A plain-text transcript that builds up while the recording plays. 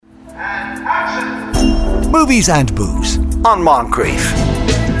Movies and Booze on Moncrief.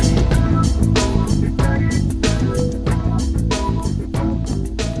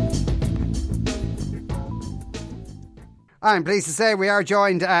 I'm pleased to say we are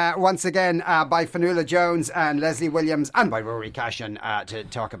joined once again by Fionnuala Jones and Leslie Williams and by Rory Cashin to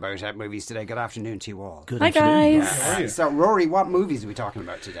talk about movies today. Good afternoon to you all. Good afternoon. Hi guys. So Rory, what movies are we talking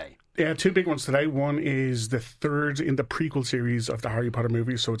about today? Yeah, two big ones today. One is the third in the prequel series of the Harry Potter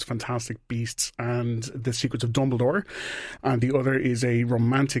movies, so it's Fantastic Beasts and the Secrets of Dumbledore. And the other is a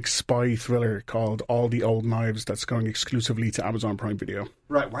romantic spy thriller called All the Old Knives that's going exclusively to Amazon Prime Video.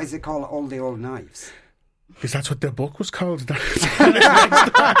 Right, why is it called All the Old Knives? Because that's what the book was called. There's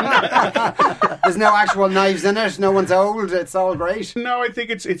no actual knives in it. No one's old. It's all great. No, I think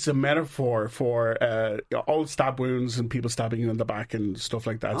it's a metaphor for old stab wounds and people stabbing you in the back and stuff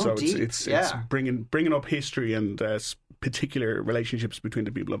like that. Oh, so deep. it's bringing up history and particular relationships between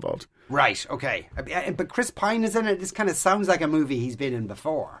the people involved. Right. Okay. But Chris Pine is in it. This kind of sounds like a movie he's been in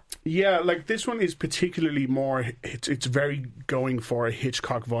before. Yeah, like this one is particularly more. It's very going for a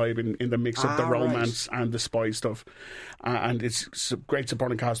Hitchcock vibe in the mix of the romance and the spy stuff, and it's a great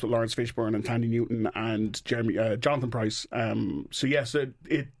supporting cast with Lawrence Fishburne and Tandy Newton and Jonathan Pryce. So yes,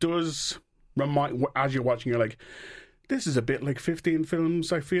 it does remind, as you're watching, you're like, this is a bit like 15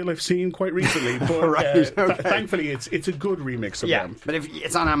 films I feel I've seen quite recently, but right, okay. Thankfully it's a good remix of them. But if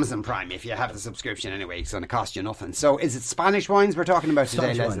it's on Amazon Prime, if you have the subscription anyway, it's going to cost you nothing. So is it Spanish wines we're talking about today,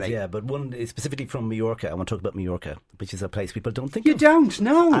 Spanish Leslie? wines, yeah, but one is specifically from Mallorca. I want to talk about Mallorca, which is a place people don't think you of. don't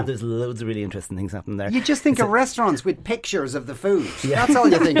know. And there's loads of really interesting things happening there. You just think of restaurants with pictures of the food. Yeah. That's all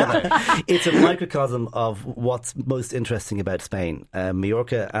you think about. It's a microcosm of what's most interesting about Spain.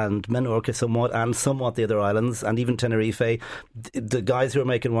 Mallorca and Menorca somewhat, and somewhat the other islands, and even Tenerife. The guys who are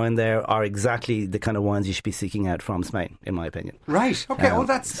making wine there are exactly the kind of wines you should be seeking out from Spain, in my opinion. Right. Okay.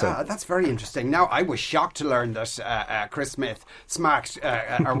 That's very interesting. Now, I was shocked to learn that Chris Smith smacked,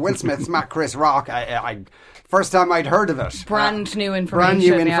 or Will Smith smacked Chris Rock. First time I'd heard of it. Brand new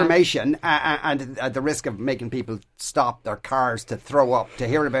information. And at the risk of making people stop their cars to throw up to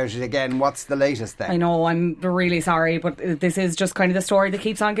hear about it again, what's the latest then? I know, I'm really sorry, but this is just kind of the story that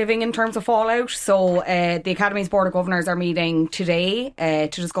keeps on giving in terms of fallout. So the Academy's Board of Governors are meeting today to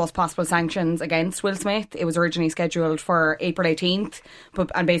discuss possible sanctions against Will Smith. It was originally scheduled for April 18th,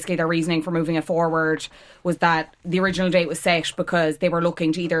 and basically their reasoning for moving it forward was that the original date was set because they were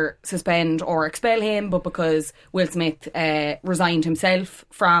looking to either suspend or expel him, but because Will Smith resigned himself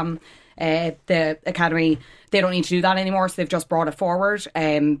from the Academy, they don't need to do that anymore, so they've just brought it forward.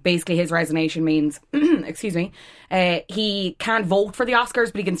 Basically his resignation means he can't vote for the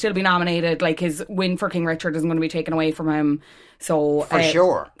Oscars, but he can still be nominated. Like, his win for King Richard isn't going to be taken away from him. So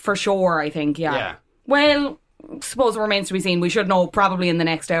for sure, I think. Yeah. Well, suppose it remains to be seen. We should know probably in the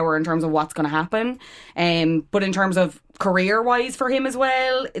next hour in terms of what's going to happen. But in terms of career-wise for him as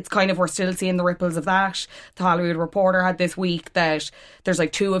well, it's kind of, we're still seeing the ripples of that. The Hollywood Reporter had this week that there's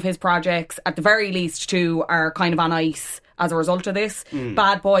like 2 of his projects, at the very least 2, are kind of on ice as a result of this.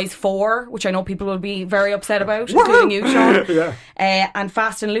 Bad Boys 4, which I know people will be very upset about, including you, Sean. And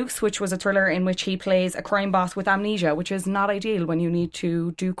Fast and Loose, which was a thriller in which he plays a crime boss with amnesia, which is not ideal when you need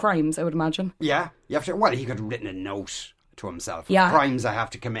to do crimes, I would imagine. Yeah, you have to. Well, he could have written a note to himself. Crimes I have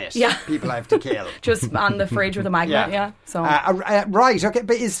to commit. People I have to kill. Just on the fridge with a magnet. So right, okay.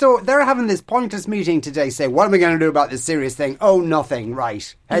 But so they're having this pointless meeting today. Say, what am I going to do about this serious thing? Oh, nothing.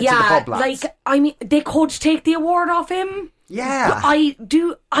 Right. Head to the pub, lads. Like, I mean, they could take the award off him. Yeah.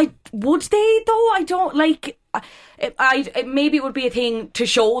 Would they though? I don't like. Maybe it would be a thing to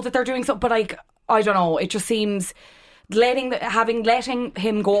show that they're doing something, but like, I don't know. It just seems letting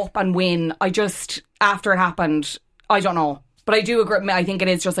him go up and win. After it happened, I don't know. But I do agree. I think it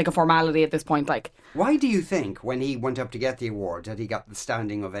is just like a formality at this point. Like, why do you think when he went up to get the award that he got the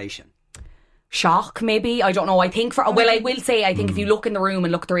standing ovation? Shock, maybe. I don't know. I think I will say, I think if you look in the room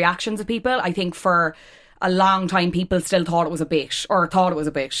and look at the reactions of people, I think for a long time people still thought it was a bit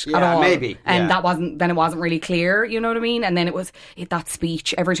at all. Maybe. And it wasn't really clear, you know what I mean? And then it was that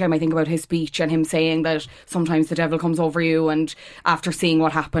speech. Every time I think about his speech and him saying that sometimes the devil comes over you, and after seeing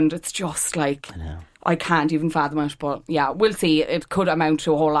what happened, it's just like, I can't even fathom it. But yeah, we'll see. It could amount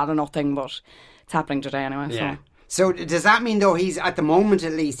to a whole lot of nothing, but it's happening today anyway. Yeah. So does that mean, though, he's, at the moment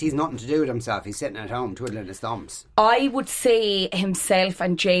at least, he's nothing to do with himself? He's sitting at home twiddling his thumbs? I would say himself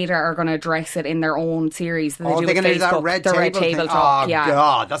and Jada are going to address it in their own series that they do they're with going to do that Red Table Talk.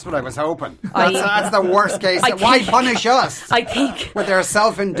 God, that's what I was hoping. That's the worst case. Why punish us? I think with their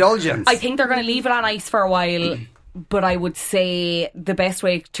self-indulgence. I think they're going to leave it on ice for a while. But I would say the best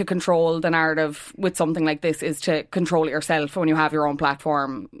way to control the narrative with something like this is to control it yourself. When you have your own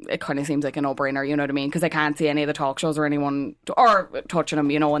platform, it kind of seems like a no-brainer, you know what I mean? Because I can't see any of the talk shows or anyone or touching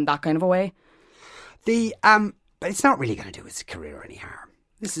him, in that kind of a way. But it's not really going to do his career any harm.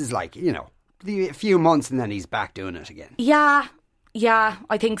 This is like, a few months and then he's back doing it again. Yeah,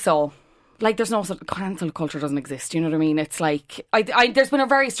 I think so. Like, there's no sort of cancel culture doesn't exist. You know what I mean? It's like there's been a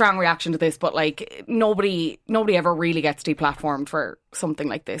very strong reaction to this, but like nobody ever really gets deplatformed for something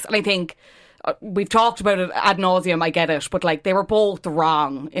like this. And I think we've talked about it ad nauseum. I get it, but like they were both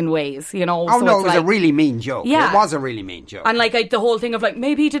wrong in ways. Oh so no, it was a really mean joke. Yeah, it was a really mean joke. And like the whole thing of like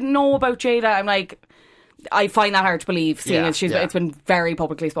maybe he didn't know about Jada. I'm like, I find that hard to believe. Seeing as it's been very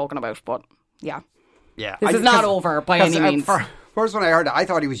publicly spoken about, but yeah, this is not over by any means. First when I heard it, I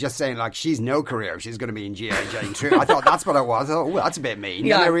thought he was just saying, like, she's no career. She's going to be in G.I. Jane 2. I thought that's what it was. Oh, well, that's a bit mean.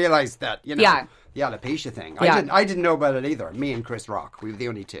 Yeah. And I realised that, the alopecia thing. Yeah. I didn't know about it either. Me and Chris Rock, we were the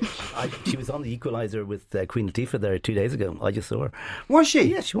only two. She was on The Equalizer with Queen Latifah there 2 days ago. I just saw her. Was she?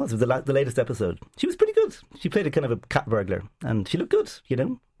 Yeah, she was. It was the latest episode. She was pretty good. She played a kind of a cat burglar, and she looked good,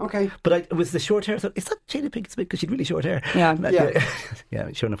 Okay. But it was the short hair. I thought, is that Jada Pinkett Smith? Because she had really short hair. Yeah.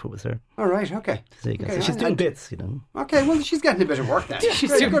 Yeah, sure enough it was her. All right, okay. So she's doing bits, Okay, well, she's getting a bit of work then. She's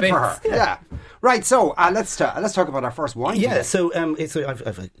doing good bits. for her. Yeah. Right, so let's talk about our first wine. Yeah, so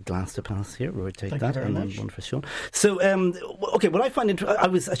I've a glass to pass here. We'll take that and then one for Sean. So, okay, what I find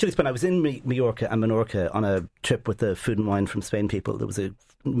interesting, I was in Mallorca and Menorca on a trip with the Food and Wine from Spain people. There was a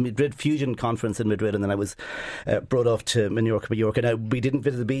Madrid Fusion conference in Madrid, and then I was brought off to Mallorca. Now, we didn't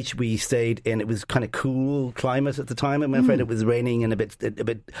visit the beach. We stayed in. It was kind of cool climate at the time. I'm afraid it was raining and a bit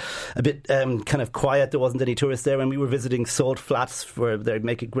kind of quiet. There wasn't any tourists there, and we were visiting salt flats where they're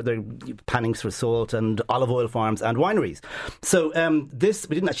pannings for salt and olive oil farms and wineries. So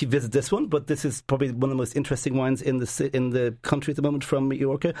we didn't actually visit this one, but this is probably one of the most interesting wines in the country at the moment from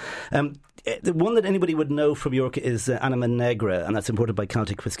Mallorca. The one that anybody would know from Mallorca is Anima Negra, and that's imported by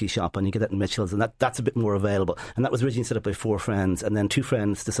Celtic Whisky Shop, and you get that in Mitchell's, and that's a bit more available. And that was originally set up by 4 friends, and then 2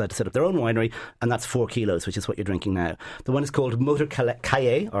 friends decided to set up their own winery, and that's 4 kilos, which is what you're drinking now. The one is called Motor Callet,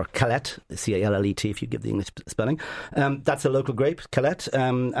 or Callet, Callet, if you give the English spelling. That's a local grape, Callet,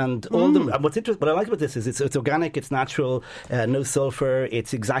 and what's interesting, what I like about this is it's organic, it's natural, no sulphur.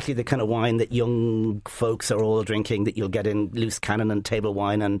 It's exactly the kind of wine that young folks are all drinking, that you'll get in Loose Cannon and Table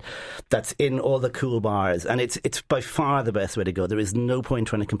Wine, and that's in all the cool bars, and it's by far the best way to go. There is no point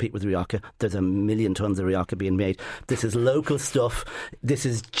trying to compete with Rioja. There's a million tons of Rioja being made. This is local stuff. This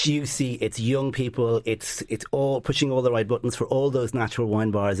is juicy. It's young people. It's all pushing all the right buttons for all those natural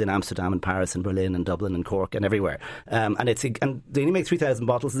wine bars in Amsterdam and Paris and Berlin and Dublin and Cork and everywhere. And they only make 3,000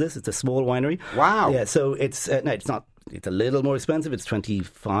 bottles of this. It's a small winery. Wow. Yeah. So it's not. It's a little more expensive. It's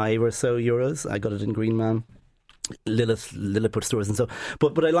 25 or so euros. I got it in Green Man, Lilliput stores and so.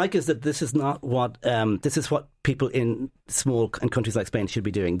 But what I like is that this is not what this is what people in small countries like Spain should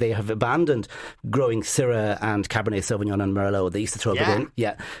be doing. They have abandoned growing Syrah and Cabernet Sauvignon and Merlot. They used to throw it in.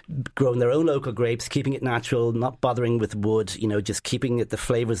 Yeah, growing their own local grapes, keeping it natural, not bothering with wood. Just keeping it the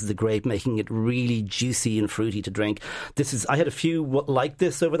flavours of the grape, making it really juicy and fruity to drink. I had a few like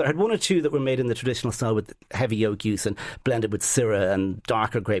this over there. I had 1 or 2 that were made in the traditional style with heavy oak use and blended with Syrah and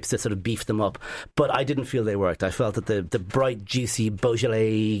darker grapes to sort of beef them up. But I didn't feel they worked. I felt that the bright, juicy,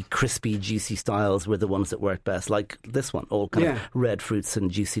 Beaujolais, crispy, juicy styles were the ones that worked best, like this one, all kind of red fruits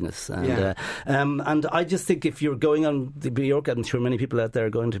and juiciness. And I just think if you're going on the Mallorca, I'm sure many people out there are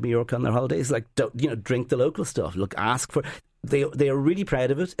going to Mallorca on their holidays, like, drink the local stuff. Look, ask for... They are really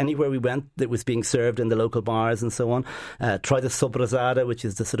proud of it. Anywhere we went, it was being served in the local bars and so on. Try the sobrasada, which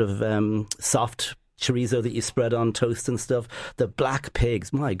is the sort of soft chorizo that you spread on toast and stuff. The black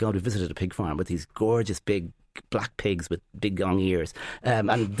pigs. My God, we visited a pig farm with these gorgeous big black pigs with big long ears, and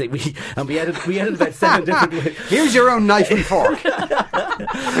we added about 7 different ways. Here's your own knife and fork. We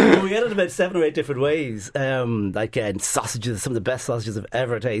added about 7 or 8 different ways, like sausages, some of the best sausages I've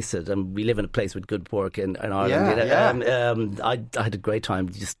ever tasted, and we live in a place with good pork in Ireland. I had a great time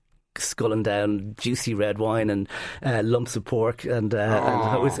just sculling down juicy red wine and lumps of pork, and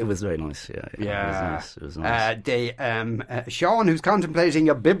it was very nice. It was nice. Sean, who's contemplating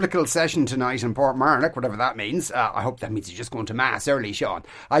a biblical session tonight in Portmarnock, whatever that means. I hope that means you're just going to mass early, Sean.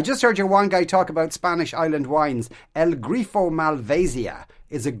 I just heard your wine guy talk about Spanish island wines. El Grifo Malvasia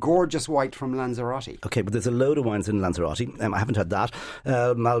is a gorgeous white from Lanzarote. Okay, but there's a load of wines in Lanzarote. I haven't had that.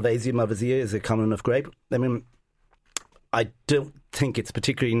 Malvasia is a common enough grape. I mean, I don't think it's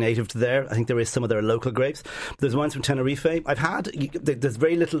particularly native to there. I think there is some of their local grapes. There's wines from Tenerife. There's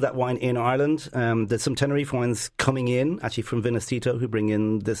very little of that wine in Ireland. There's some Tenerife wines coming in, actually from Vinestito, who bring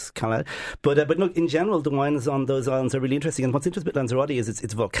in this Calais. But look, in general, the wines on those islands are really interesting. And what's interesting about Lanzarote is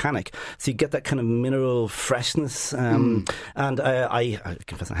it's volcanic. So you get that kind of mineral freshness. And I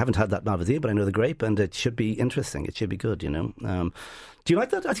confess I haven't had that Malvasia, but I know the grape, and it should be interesting. It should be good, you know. Do you like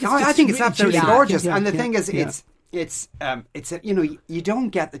that? I think it's absolutely gorgeous. And the thing is, it's you know, you don't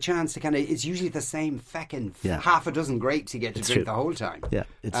get the chance to kind of, it's usually the same feckin' half a dozen grapes you get to drink the whole time. Yeah,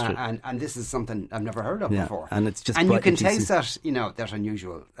 it's true. And this is something I've never heard of before. And it's just, and you can taste that, you know, that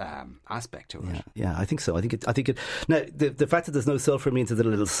unusual aspect to it. Yeah, I think so. I think it. Now, the fact that there's no sulphur means it's a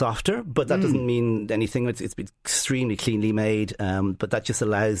little softer, but that doesn't mean anything. It's extremely cleanly made, but that just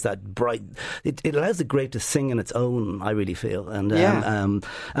allows that bright. It allows the grape to sing on its own, I really feel. And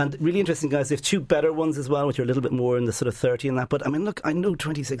and really interesting, guys. They have two better ones as well, which are a little bit more in the sort of 30 and that. But I mean, look, I know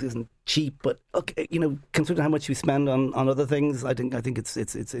 26 isn't cheap, but look, you know, considering how much we spend on other things, I think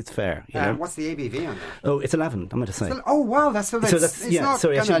it's fair. You know? What's the ABV on that? Oh, it's 11. I'm going to say. Oh wow, that's not going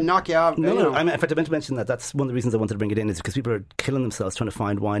to knock you out. No. In fact, I meant to mention that. That's one of the reasons I wanted to bring it in, is because people are killing themselves trying to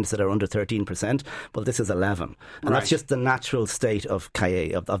find wines that are under 13%. Well, this is 11, and that's just the natural state of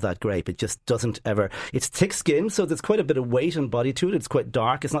Caillet, of that grape. It just doesn't ever. It's thick skin, so there's quite a bit of weight and body to it. It's quite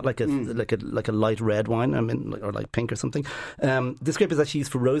dark. It's not like a light red wine. I mean, or like pink or something. This grape is actually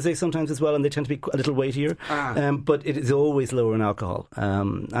used for rosé sometimes as well, and they tend to be a little weightier. But it is always lower in alcohol.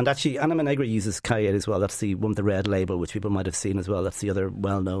 And actually, Anima Negra uses Caillet as well. That's the one with the red label, which people might have seen as well. That's the other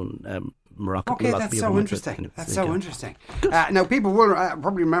well-known Moroccan. Okay, that's so interesting. That's so interesting. Now, people will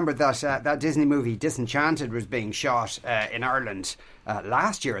probably remember that that Disney movie Disenchanted was being shot in Ireland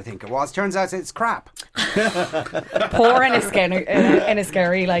last year, I think it was. Turns out it's crap. Poor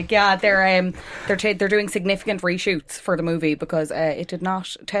Enniskerry. Like, yeah, they're doing significant reshoots for the movie because it did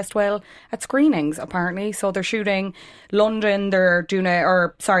not test well at screenings, apparently. So they're shooting London. They're doing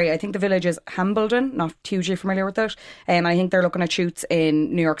I think the village is Hambledon. Not hugely familiar with it. I think they're looking at shoots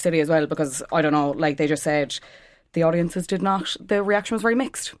in New York City as well, because I don't know, like they just said, the audiences did not. The reaction was very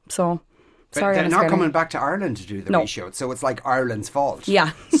mixed. So. But they're not coming back to Ireland to do the reshoot, so it's like Ireland's fault.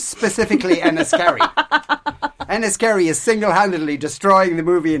 Yeah. Specifically Enniskerry. Enniskerry is single-handedly destroying the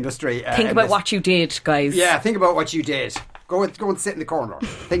movie industry. Think about what you did, guys. Yeah, think about what you did. Go and sit in the corner.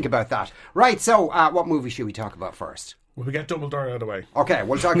 Think about that. Right, so what movie should we talk about first? Well, we get Dumbledore out of the way. Okay,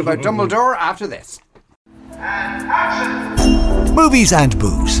 we'll talk about Dumbledore after this. And action! Movies and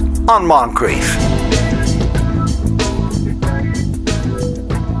Booze on Moncrief.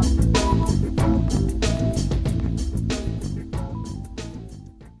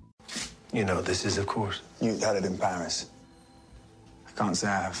 You know this is, of course. You had it in Paris. I can't say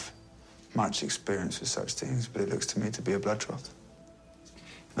I have much experience with such things, but it looks to me to be a blood trough.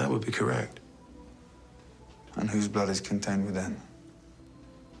 That would be correct. And whose blood is contained within?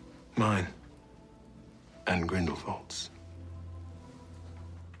 Mine. And Grindelwald's.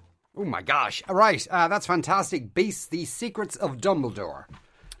 Oh my gosh. All right, that's fantastic. Beasts, The Secrets of Dumbledore.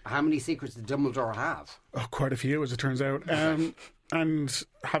 How many secrets did Dumbledore have? Oh, quite a few, as it turns out. And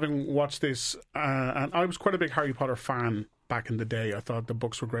having watched this, and I was quite a big Harry Potter fan back in the day. I thought the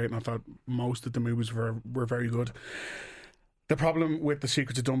books were great, and I thought most of the movies were very good. The problem with The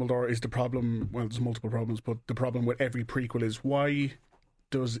Secrets of Dumbledore is there's multiple problems, but the problem with every prequel is, why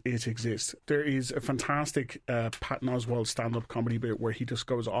does it exist? There is a fantastic Patton Oswalt stand-up comedy bit where he just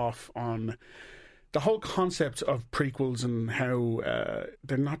goes off on the whole concept of prequels and how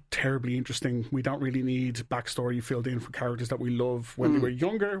they're not terribly interesting. We don't really need backstory filled in for characters that we love when they were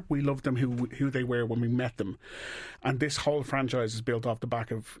younger. We loved them who they were when we met them. And this whole franchise is built off the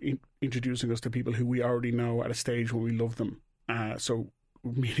back of introducing us to people who we already know at a stage when we love them. So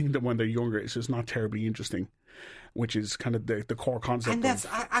meeting them when they're younger is just not terribly interesting, which is kind of the core concept. And that's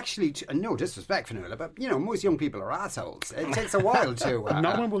actually, no disrespect, Fionnuala, but, you know, most young people are assholes. It takes a while to...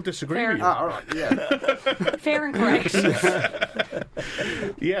 no one will disagree with you. All right, yeah. Fair and correct.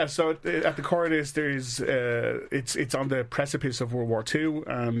 Yeah, so at the core of this, it's on the precipice of World War II,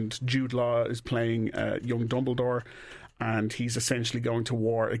 and Jude Law is playing young Dumbledore, and he's essentially going to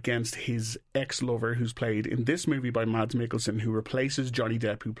war against his ex-lover, who's played in this movie by Mads Mikkelsen, who replaces Johnny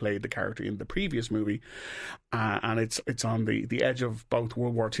Depp, who played the character in the previous movie. And it's on the edge of both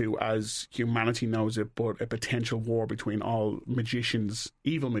World War II as humanity knows it, but a potential war between all magicians,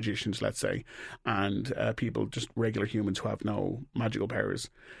 evil magicians, let's say, and people, just regular humans who have no magical powers,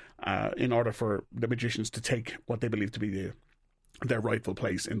 in order for the magicians to take what they believe to be their rightful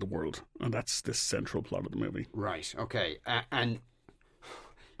place in the world. And that's the central plot of the movie. Right, okay. And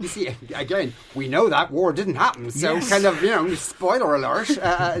You see, again, we know that war didn't happen, so kind of, spoiler alert.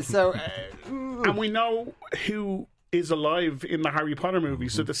 And we know who is alive in the Harry Potter movie,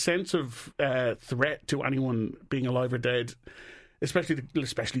 so the sense of threat to anyone being alive or dead, especially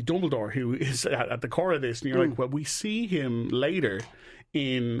Dumbledore, who is at the core of this, and you're like, well, we see him later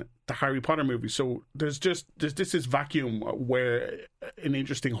in the Harry Potter movie, so there's this vacuum where an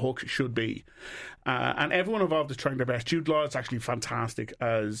interesting hook should be, and everyone involved is trying their best. Jude Law is actually fantastic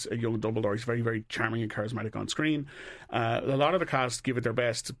as a young Dumbledore. He's very, very charming and charismatic on screen. A lot of the cast give it their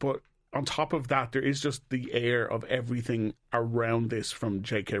best, but on top of that, there is just the air of everything around this, from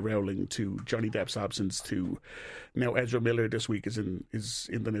J.K. Rowling to Johnny Depp's absence to now Ezra Miller this week is in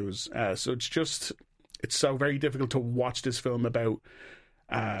the news. So it's so very difficult to watch this film about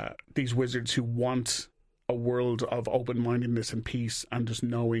these wizards who want a world of open-mindedness and peace, and just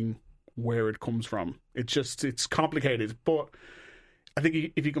knowing where it comes from. It's complicated, but I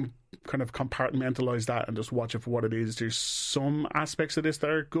think if you can kind of compartmentalize that and just watch it for what it is, there's some aspects of this that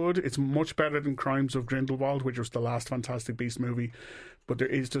are good. It's much better than Crimes of Grindelwald, which was the last Fantastic Beasts movie, but there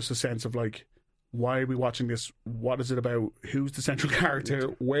is just a sense of like, why are we watching this? What is it about? Who's the central character?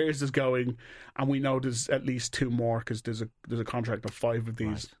 Where is this going? And we know there's at least 2 more, because there's a contract of 5 of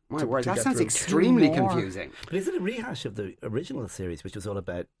these. My word, that sounds extremely confusing. But is it a rehash of the original series, which was all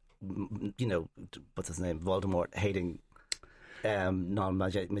about, what's his name, Voldemort hating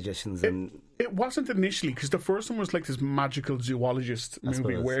non-magicians? And it wasn't initially, because the first one was like this magical zoologist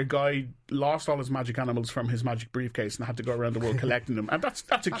movie where a guy lost all his magic animals from his magic briefcase and had to go around the world collecting them, and that's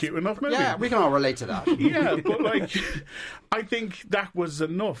a cute enough movie. Yeah, we can all relate to that. Yeah, but I think that was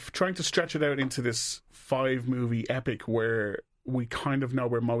enough. Trying to stretch it out into this 5-movie epic where we kind of know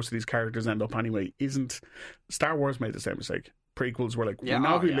where most of these characters end up anyway isn't. Star Wars made the same mistake. Prequels were like, we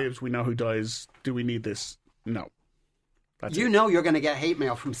know who lives, we know who dies. Do we need this? No. You're going to get hate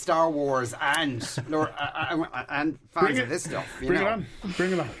mail from Star Wars and fans of this stuff. Bring it on.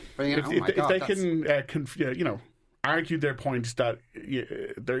 If they can argue their points that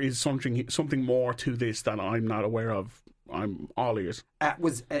there is something more to this that I'm not aware of, I'm all ears.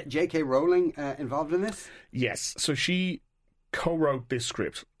 Was J.K. Rowling involved in this? Yes. So she co-wrote this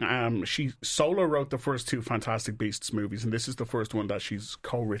script. She solo wrote the first 2 Fantastic Beasts movies, and this is the first one that she's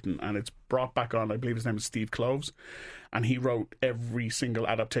co-written, and it's brought back on, I believe his name is Steve Kloves, and he wrote every single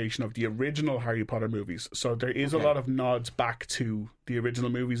adaptation of the original Harry Potter movies. So there is a lot of nods back to the original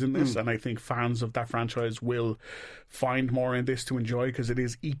movies in this, and I think fans of that franchise will find more in this to enjoy, because it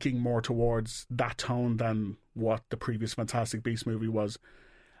is eking more towards that tone than what the previous Fantastic Beasts movie was.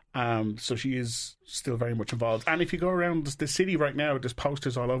 So she is still very much involved. And if you go around the city right now, there's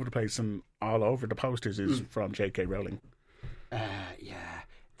posters all over the place, and all over the posters is from J.K. Rowling.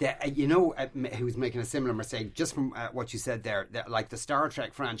 Who's making a similar mistake, just from what you said there, that like the Star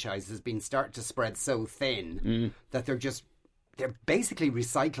Trek franchise has been starting to spread so thin that they're basically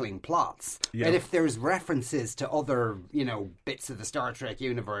recycling plots. Yeah. And if there's references to other, bits of the Star Trek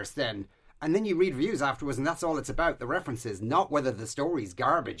universe, and then you read reviews afterwards, and that's all it's about, the references, not whether the story's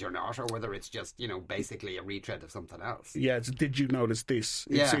garbage or not, or whether it's just, basically a retread of something else. Yeah, did you notice this?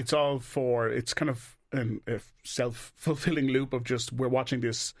 It's all it's kind of a self-fulfilling loop of just, we're watching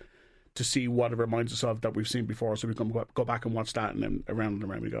this to see what it reminds us of that we've seen before, so we can go back and watch that, and then around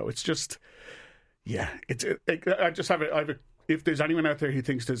and around we go. It's just, I just have it. If there's anyone out there who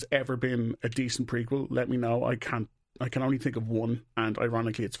thinks there's ever been a decent prequel, let me know. I can only think of one, and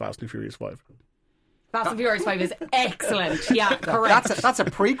ironically, it's Fast and Furious 5. Fast and Furious 5 is excellent. Yeah, correct. That's a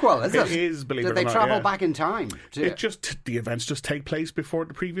prequel, isn't it? It is, believe it or not. Did they travel back in time? The events just take place before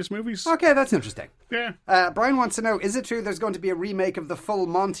the previous movies. Okay, that's interesting. Yeah. Brian wants to know, is it true there's going to be a remake of The Full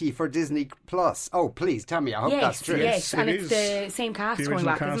Monty for Disney Plus? Oh, please, tell me. I hope that's true. Yes, and it's the same cast going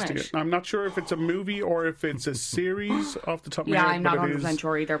back, isn't it? I'm not sure if it's a movie or if it's a series off the top of my head. Yeah, I'm not 100%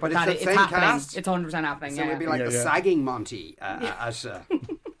 sure either, but it's happening. Cast? It's 100% happening, So it'd be like the sagging Monty.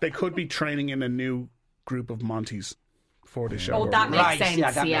 They could be training in a new group of Monties for the show. Oh, that makes sense.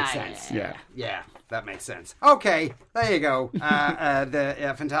 Yeah, that makes sense. Yeah, that makes sense. Okay, there you go.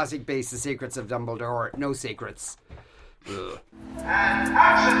 The Fantastic Beasts, The Secrets of Dumbledore. No secrets. And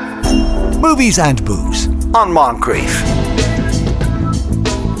action! Movies and Booze on Moncrief.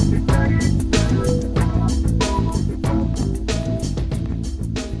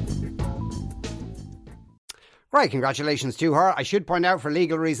 Right, congratulations to her. I should point out, for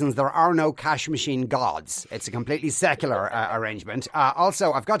legal reasons, there are no cash machine gods. It's a completely secular arrangement.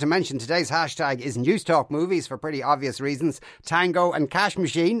 Also, I've got to mention today's hashtag is News Talk Movies for pretty obvious reasons. Tango and Cash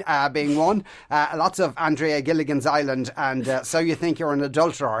Machine being one. Lots of Andrea Gilligan's Island and So You Think You're an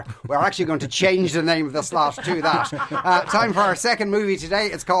Adulterer. We're actually going to change the name of the slot to that. Time for our second movie today.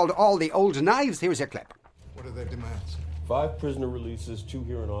 It's called All the Old Knives. Here's your clip. What are their demands? 5 prisoner releases, 2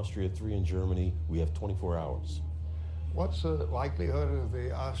 here in Austria, 3 in Germany. We have 24 hours. What's the likelihood of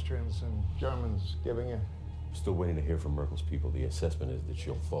the Austrians and Germans giving in? Still waiting to hear from Merkel's people. The assessment is that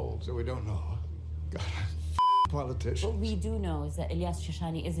she'll fold. So we don't know. God, politicians. What we do know is that Ilyas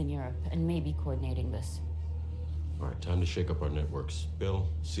Shoshani is in Europe and may be coordinating this. All right, time to shake up our networks. Bill,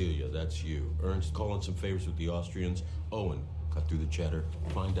 Celia, that's you. Ernst, call in some favors with the Austrians. Owen, cut through the chatter.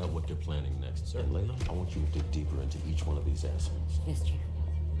 Find out what they're planning next. And Layla, I want you to dig deeper into each one of these assholes. Yes, Chair.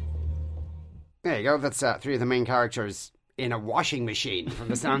 There you go. That's 3 of the main characters in a washing machine, from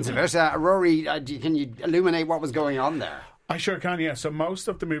the sounds of it. Rory, can you illuminate what was going on there? I sure can, yeah. So most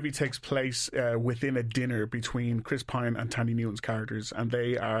of the movie takes place within a dinner between Chris Pine and Thandie Newton's characters, and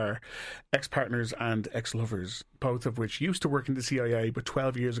they are ex-partners and ex-lovers, both of which used to work in the CIA, but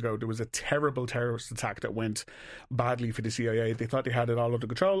 12 years ago there was a terrible terrorist attack that went badly for the CIA. They thought they had it all under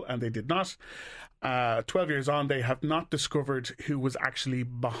control, and they did not. 12 years on, they have not discovered who was actually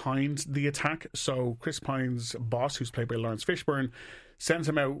behind the attack. So Chris Pine's boss, who's played by Lawrence Fishburne, sends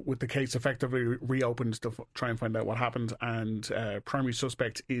him out with the case effectively reopened to try and find out what happened, and primary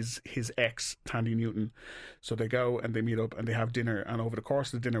suspect is his ex, Thandie Newton. So they go and they meet up and they have dinner, and over the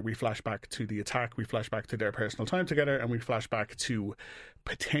course of the dinner we flash back to the attack, we flash back to their personal time together, and we flash back to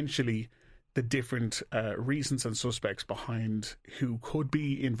potentially the different reasons and suspects behind who could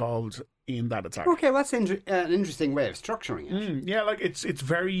be involved in that attack. Okay, well, that's an interesting way of structuring it. Yeah, like it's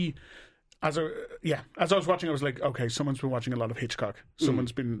very... As I was watching, I was like, okay, someone's been watching a lot of Hitchcock.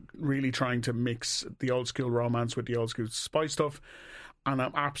 Someone's been really trying to mix the old school romance with the old school spy stuff. And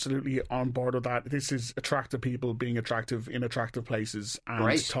I'm absolutely on board with that. This is attractive people being attractive in attractive places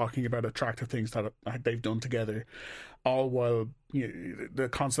and talking about attractive things that they've done together. All while the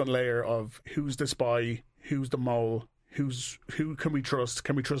constant layer of who's the spy, who's the mole, who can we trust?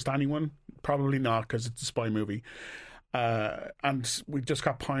 Can we trust anyone? Probably not, because it's a spy movie. And we've just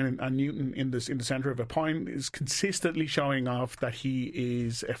got Pine and Newton in the centre of it. Pine is consistently showing off that he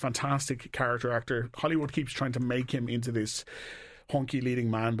is a fantastic character actor. Hollywood keeps trying to make him into this hunky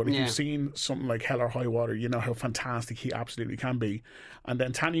leading man, but if you've seen something like Hell or High Water, you know how fantastic he absolutely can be. And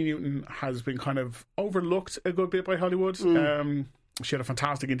then Thandie Newton has been kind of overlooked a good bit by Hollywood. She had a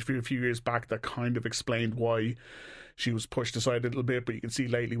fantastic interview a few years back that kind of explained why she was pushed aside a little bit, but you can see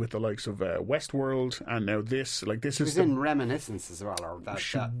lately with the likes of Westworld and now this, like this she was in Reminiscence as well, or that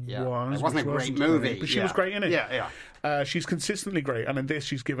it wasn't a great movie, but she was great in it. Yeah. She's consistently great, and in this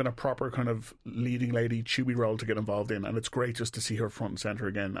she's given a proper kind of leading lady chewy role to get involved in, and it's great just to see her front and centre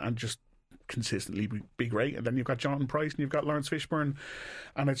again and just consistently be great. And then you've got Jonathan Pryce and you've got Lawrence Fishburne,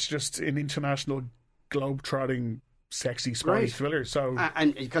 and it's just an international globe-trotting sexy spy thriller. So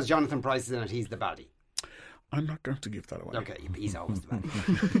and because Jonathan Pryce is in it, he's the baddie. I'm not going to give that away. Okay, he's always the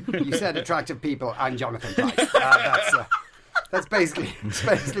baddie. You said attractive people and Jonathan Pryce. That's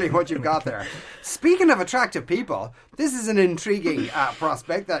basically what you've got there. Speaking of attractive people, this is an intriguing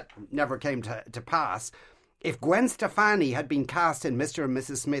prospect that never came to pass. If Gwen Stefani had been cast in Mr. and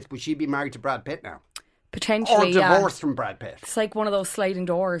Mrs. Smith, would she be married to Brad Pitt now? Potentially, or divorced from Brad Pitt. It's like one of those sliding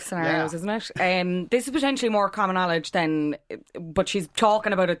doors scenarios, isn't it? This is potentially more common knowledge than, but she's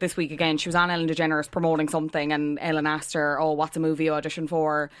talking about it this week again. She was on Ellen DeGeneres promoting something, and Ellen asked her, "Oh, what's a movie you auditioned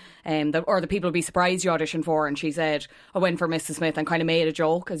for?" Or the people would be surprised you auditioned for, and she said, "I went for Mrs. Smith," and kind of made a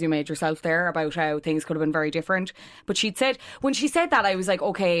joke, as you made yourself there, about how things could have been very different. But she'd said, when she said that, I was like,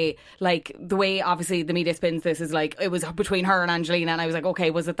 okay, like the way obviously the media spins this is like it was between her and Angelina, and I was like,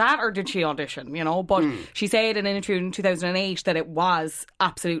 okay, was it that or did she audition? But she said in an interview in 2008 that it was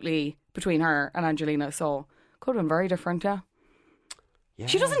absolutely between her and Angelina, so could have been very different, yeah.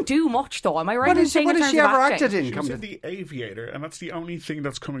 She doesn't do much, though. Am I right? What has she ever acted in? She was in The Aviator, and that's the only thing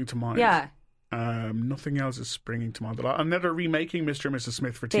that's coming to mind. Yeah. Nothing else is springing to mind. And they're remaking Mr. and Mrs.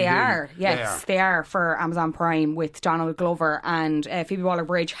 Smith for TV. They are, yes. They are for Amazon Prime with Donald Glover, and Phoebe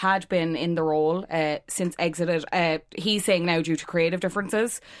Waller-Bridge had been in the role since exited. He's saying now due to creative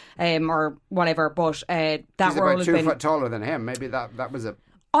differences or whatever, but that she's role about 2 foot taller than him. Maybe that was a...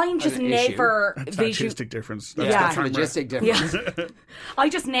 I'm just never... That's artistic difference. That's artistic difference. Yeah. I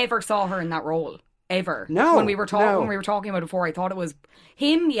just never saw her in that role. Ever. No. When we were talking about it before, I thought it was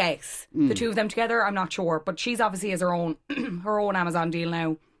him, yes. The two of them together, I'm not sure. But she's obviously has her own Amazon deal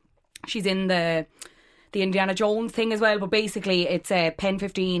now. She's in the the Indiana Jones thing as well. But basically, it's a Pen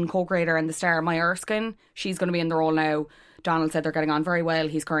 15 co-creator and the star Maya Erskine. She's going to be in the role now. Donald said they're getting on very well.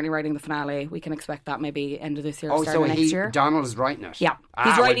 He's currently writing the finale. We can expect that maybe end of this year, start of next year. Donald is writing it? Yeah.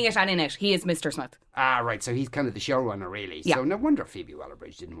 He's writing it and in it. He is Mr. Smith. Right. So he's kind of the showrunner, really. Yeah. So no wonder Phoebe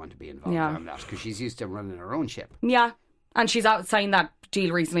Waller-Bridge didn't want to be involved in that, because she's used to running her own ship. Yeah. And she's signed that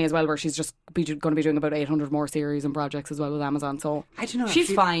deal recently as well, where she's just going to be doing about 800 more series and projects as well with Amazon. So I don't know.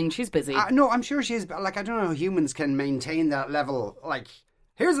 She's fine. She's busy. No, I'm sure she is. But I don't know how humans can maintain that level. Like,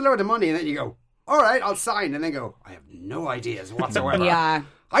 here's a load of money, and then you go, all right, I'll sign, and then go, I have no ideas whatsoever. Yeah.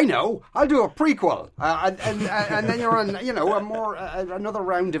 I know, I'll do a prequel, and then you're on, another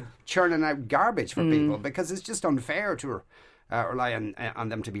round of churning out garbage for people, because it's just unfair to rely on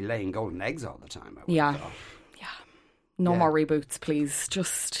them to be laying golden eggs all the time. Yeah. No more reboots, please.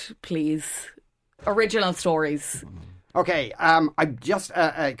 Just please, original stories. Okay, I just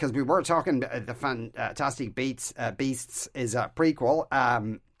because we were talking the Fantastic Beasts is a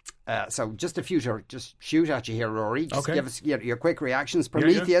prequel. So just a few to just shoot at you here, Rory. Just give us your quick reactions.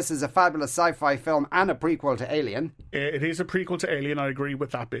 Prometheus is a fabulous sci-fi film and a prequel to Alien. It is a prequel to Alien. I agree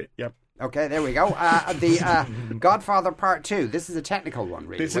with that bit. Yep. Okay, there we go. The Godfather Part 2. This is a technical one,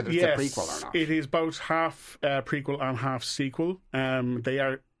 really, whether it's a prequel or not. It is both half prequel and half sequel. They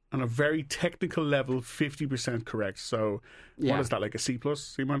are, on a very technical level, 50% correct. So what is that, like a C+,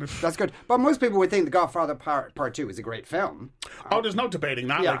 C-? That's good. But most people would think The Godfather Part 2 is a great film. Oh, there's no debating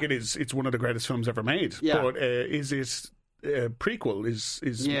that. Yeah. Like, it's one of the greatest films ever made. Yeah. But is it prequel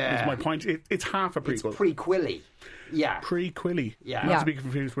is my point. It's half a prequel. It's prequely. Yeah. Prequely. Yeah. Not to be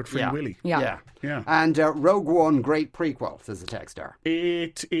confused with Free Willy. Yeah. And Rogue One, great prequel, says the texter.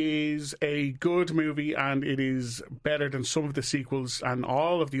 It is a good movie, and it is better than some of the sequels and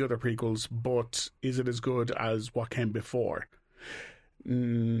all of the other prequels, but is it as good as what came before?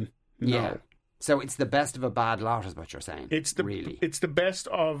 No. Yeah. So it's the best of a bad lot, is what you're saying. It's the best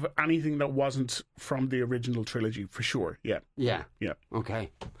of anything that wasn't from the original trilogy, for sure. Yeah.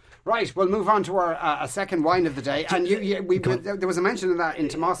 Okay. Right, we'll move on to our second wine of the day. And there was a mention of that in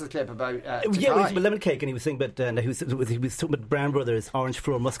Tomas's clip about Takai. Yeah, it was lemon cake, and he was saying about he was talking about Brown Brothers Orange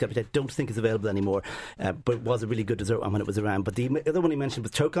Floor Muscat, which I don't think is available anymore, but was a really good dessert when it was around. But the other one he mentioned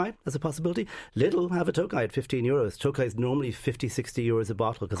was Tokai as a possibility. Lidl have a Tokai at €15. Tokai is normally €50-60 a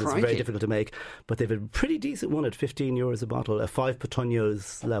bottle because it's very difficult to make, but they've a pretty decent one at €15 a bottle, a 5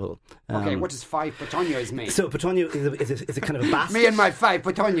 Petognos level. Okay, what does 5 Petognos mean? So Petogno is a kind of a basket. Me and my 5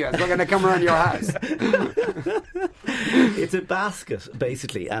 Petognos. We're going to come around your house. It's a basket,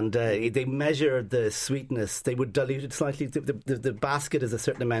 basically, and they measure the sweetness. They would dilute it slightly. The basket is a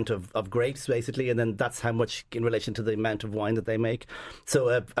certain amount of grapes, basically, and then that's how much in relation to the amount of wine that they make. So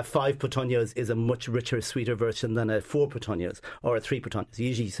a 5 Petognos is a much richer, sweeter version than a 4 Petognos or a 3 Petognos.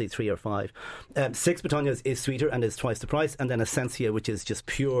 Usually you say 3 or 5. 6 Petognos is sweeter and is twice the price, and then Essentia, which is just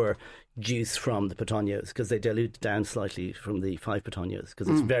pure juice from the Petognos, because they dilute down slightly from the 5 Petognos, because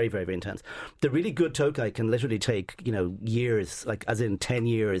it's very, very, very intense. The really good Tokai can literally take, years, like as in 10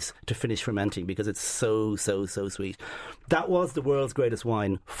 years to finish fermenting, because it's so sweet. That was the world's greatest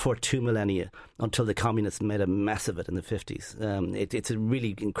wine for 2 millennia, until the communists made a mess of it in the 50s. It's a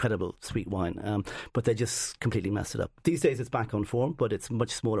really incredible sweet wine, but they just completely messed it up. These days it's back on form, but it's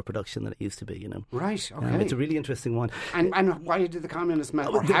much smaller production than it used to be, Right, okay. It's a really interesting wine. And why did the communists mess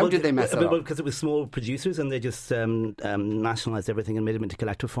it? How did they mess it up? Well, because it was small producers, and they just nationalised everything and made them into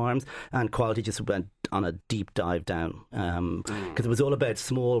collective farms, and quality just went on a deep dive down, because it was all about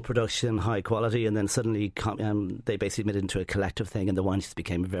small production, high quality, and then suddenly they basically made it into a collective thing, and the wine just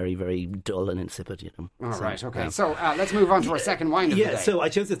became very, very dull and insipid. Right, okay. So let's move on to our second wine of the day. So I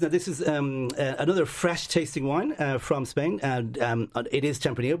chose this. Now this is another fresh tasting wine from Spain, and it is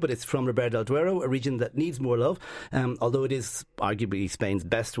Tempranillo, but it's from Ribera del Duero, a region that needs more love, although it is arguably Spain's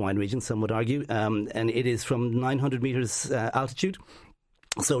best wine region, some would argue, and it is from 900 metres altitude.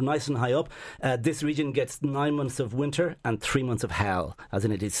 So nice and high up. This region gets 9 months of winter and 3 months of hell, as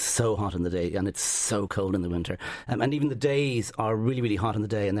in it is so hot in the day and it's so cold in the winter. And even the days are really, really hot in the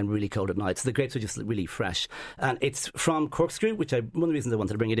day and then really cold at night. So the grapes are just really fresh. And it's from Corkscrew, which one of the reasons I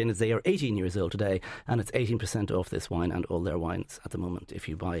wanted to bring it in is they are 18 years old today, and it's 18% off this wine and all their wines at the moment if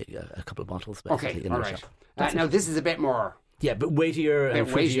you buy a couple of bottles. Okay, all right. Now this is a bit more Yeah, but weightier and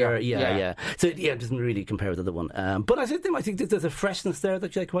frizzier. Yeah. So it doesn't really compare with the other one. But I think there's a freshness there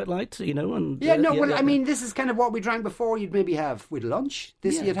that I quite liked, And I mean, this is kind of what we drank before. You'd maybe have with lunch.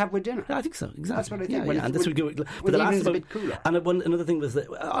 This you'd have with dinner. I think so. Exactly. That's what I think. And this would go. But the last a bit cooler. And another thing was that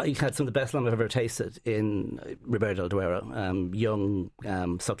I had some of the best lamb I've ever tasted in Ribera del Duero. Young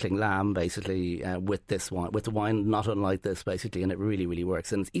suckling lamb, basically, with this wine, with the wine not unlike this, basically, and it really, really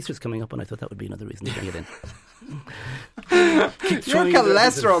works. And Easter's coming up, and I thought that would be another reason to bring it in. Your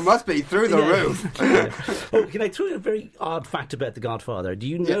cholesterol must be through the roof. Oh, can I throw in a very odd fact about The Godfather? Do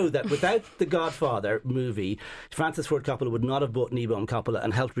you know that without The Godfather movie, Francis Ford Coppola would not have bought Nebo and Coppola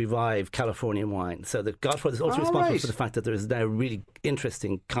and helped revive Californian wine? So The Godfather is also responsible for the fact that there is now really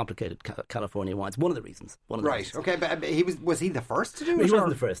interesting, complicated California wines. One of the reasons. Okay, but was he the first to do it? He wasn't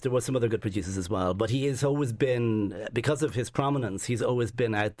the first. There was some other good producers as well, but he has always been, because of his prominence, he's always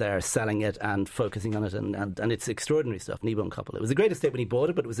been out there selling it and focusing on it, and it's extraordinary stuff. Nebo and Coppola. It was a great estate when he bought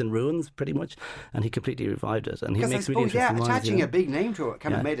it, but it was in ruins pretty much, and he completely revived it. And he makes really interesting wines. Attaching a big name to it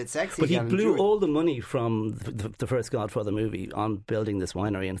kind of made it sexy. But he blew all the money from the first Godfather movie on building this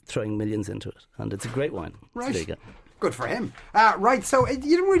winery and throwing millions into it, and it's a great wine. Right. So there you go. Good for him. Right, so you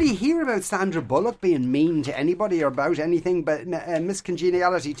didn't really hear about Sandra Bullock being mean to anybody or about anything, but Miss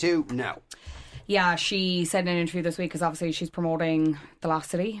Congeniality 2, no. Yeah, she said in an interview this week, because obviously she's promoting The Lost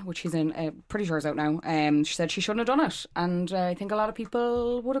City, which she's in, pretty sure is out now. She said she shouldn't have done it, and I think a lot of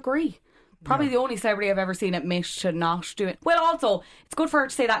people would agree. Probably the only celebrity I've ever seen admit to not do it. Well, also, it's good for her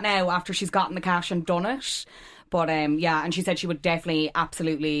to say that now after she's gotten the cash and done it. But and she said she would definitely,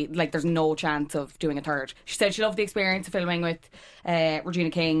 absolutely, there's no chance of doing a third. She said she loved the experience of filming with Regina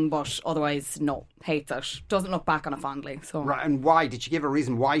King, but otherwise, no, hates it. Doesn't look back on it fondly. So. Right, and why? Did she give a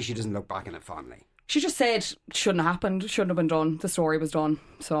reason why she doesn't look back on it fondly? She just said it shouldn't have happened, shouldn't have been done. The story was done,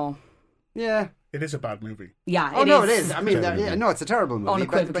 so... Yeah. It is a bad movie. Yeah, it is. I mean, it's a terrible movie.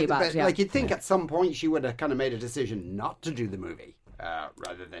 Unequivocally bad, Like, you'd think at some point she would have kind of made a decision not to do the movie,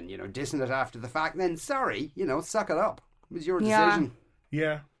 rather than, dissing it after the fact. Then, sorry, suck it up. It was your decision.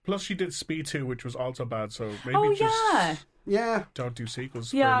 Yeah. Plus, she did Speed 2, which was also bad, so maybe don't do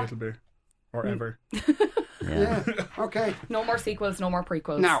sequels for a little bit. Or ever. Yeah. Okay. No more sequels, no more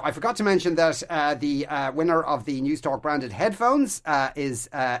prequels. Now, I forgot to mention that the winner of the Newstalk branded headphones is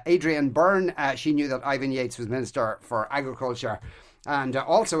Adrienne Byrne. She knew that Ivan Yates was Minister for Agriculture. And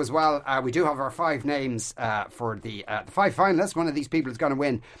also as well, we do have our 5 names for the 5 finalists. One of these people is going to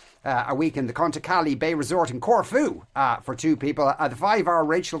win a week in the Conticali Bay Resort in Corfu for 2 people. The 5 are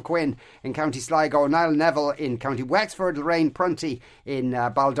Rachel Quinn in County Sligo, Niall Neville in County Wexford, Lorraine Prunty in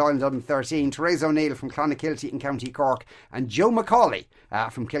Baldoyle, Dublin 13, Therese O'Neill from Clonakilty in County Cork, and Joe McCauley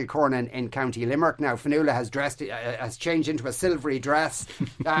from Kilcornan in County Limerick. Now, Fionnuala has changed into a silvery dress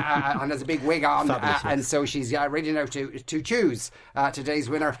and has a big wig on, and so she's ready now to choose today's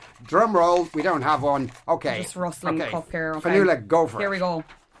winner. Drum roll, we don't have one. Okay. Just rustling the cup here. Okay. Fionnuala, go for it. Here we go.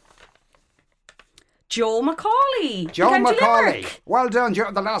 Joe McCauley. Joe McCauley. Well done,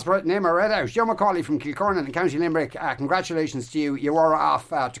 Joe. The last name I read out. Joe McCauley from Kilcornan in County Limerick. Congratulations to you. You are off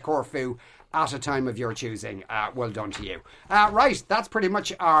to Corfu at a time of your choosing. Well done to you. Right, that's pretty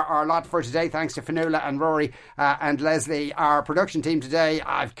much our lot for today. Thanks to Fionnuala and Rory and Leslie. Our production team today,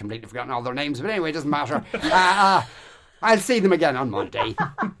 I've completely forgotten all their names, but anyway, it doesn't matter. I'll see them again on Monday.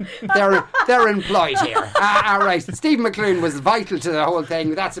 They're employed here. Right, Stephen McClune was vital to the whole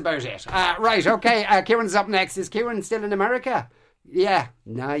thing. That's about it. Right, okay. Kieran's up next. Is Kieran still in America? Yeah,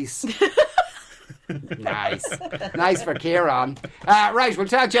 nice. Nice for Kieran. Right, we'll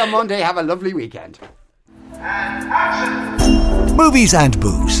talk to you on Monday. Have a lovely weekend. Movies and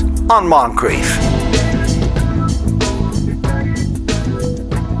Booze on Moncrief.